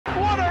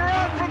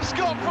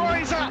Scott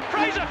Fraser.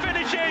 Fraser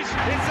finishes.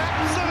 It's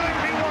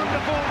absolutely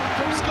wonderful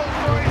from Scott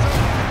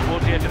Fraser.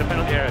 Towards the edge of the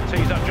penalty area,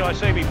 tees up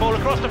Jai-Sebi, ball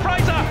across to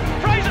Fraser.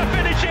 Fraser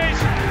finishes.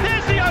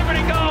 There's the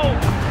opening goal.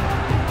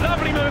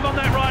 Lovely move on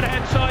that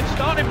right-hand side,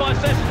 starting by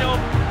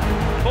Sessegnon.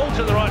 Ball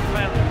to the right,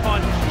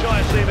 finds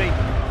Jai-Sebi.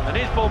 And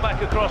his ball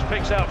back across,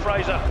 picks out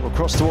Fraser.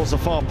 Across towards the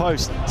far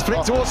post. It's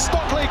flicked towards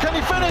Stockley. Can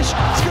he finish?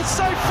 It's good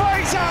save.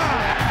 Fraser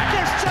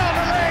gives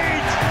Charlton the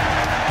lead.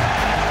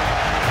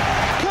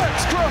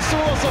 Kirk's cross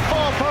towards the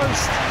far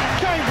post.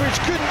 Cambridge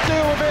couldn't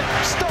deal with it.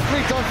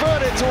 Stockley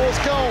diverted towards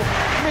goal.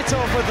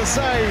 Mitov with the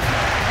save.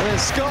 And then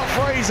Scott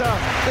Fraser.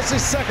 This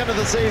is second of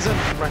the season.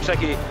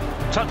 Raksaki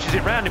touches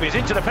it round him. He's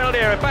into the penalty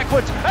area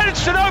backwards. And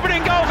it's an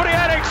opening goal for the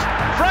Addicts.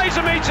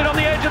 Fraser meets it on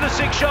the edge of the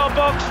 6-yard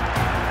box.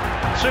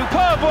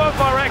 Superb work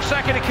by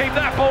Raksaki to keep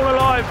that ball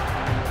alive.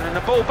 And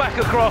the ball back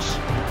across.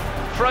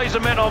 Fraser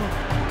met on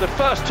the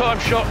first time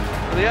shot.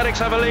 And the Addicts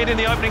have a lead in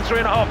the opening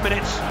 3.5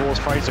 minutes. Towards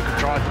Fraser, can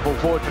drive the ball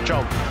forward for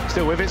Charlton.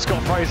 Still with it,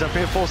 Scott Fraser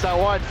being forced out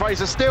wide.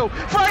 Fraser still.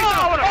 Fraser!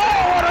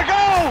 Oh, what a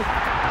goal!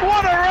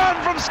 What a run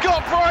from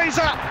Scott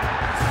Fraser!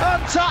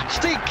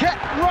 Untouched, he kept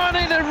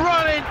running and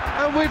running,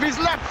 and with his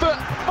left foot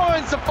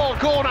finds the far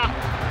corner.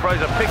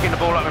 Fraser picking the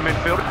ball up in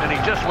midfield, and he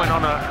just went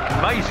on a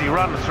mazy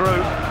run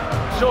through.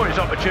 Saw his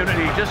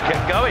opportunity, he just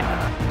kept going.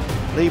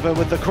 Lieber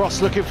with the cross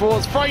looking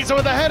forwards. Fraser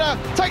with the header.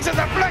 Takes a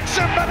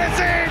deflection, but it's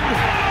in!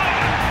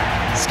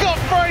 Scott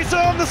Fraser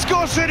on the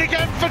score sheet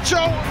again for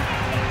Charlton.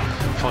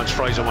 Finds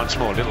Fraser once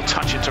more, little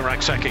touch into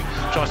Raksaki.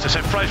 Tries to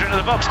send Fraser into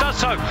the box, does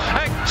so.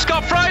 And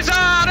Scott Fraser,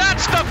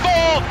 that's the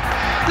fourth!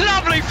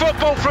 Lovely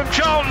football from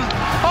Charlton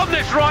on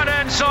this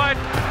right-hand side.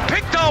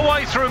 Picked our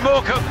way through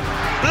Morecambe.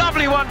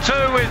 Lovely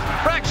 1-2 with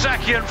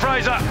Raksaki and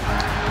Fraser.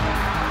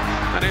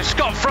 And it's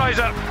Scott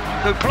Fraser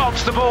who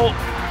plants the ball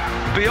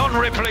beyond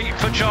Ripley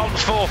for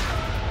Charlton's fourth.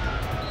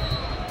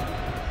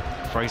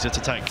 Fraser to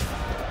take.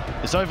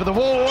 It's over the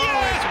wall. Yes!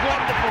 Oh, it's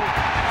wonderful.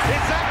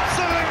 It's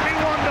absolutely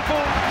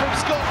wonderful from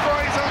Scott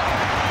Fraser.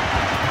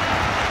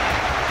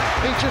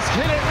 He just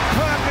hit it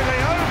perfectly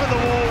over the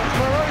wall.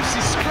 Morosi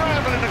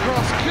scrambling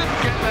across,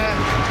 couldn't get there.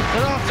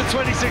 And after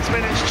 26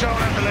 minutes,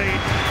 Charlton had the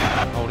lead.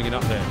 Holding it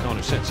up there, kind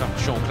of sets up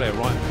Sean Clare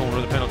right in the corner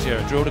of the penalty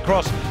area. Drilled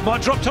across,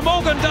 might drop to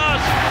Morgan, does!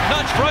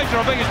 Nudge Fraser,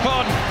 I beg his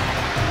pardon.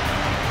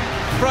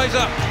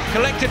 Fraser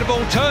collected the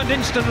ball, turned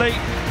instantly,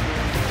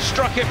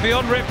 struck it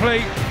beyond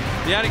Ripley.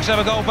 The Addicts have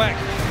a goal back.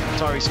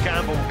 Tyrese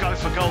Campbell will go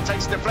for goal,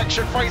 takes a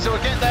deflection. Fraser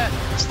will get there.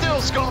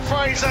 Still Scott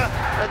Fraser,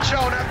 and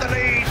Charlton have the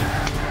lead.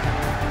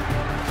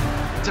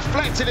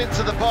 Deflected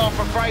into the bar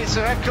for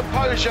Fraser, had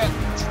composure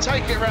to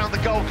take it around the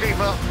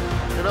goalkeeper.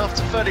 And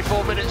after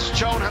 34 minutes,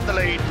 Charlton have the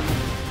lead.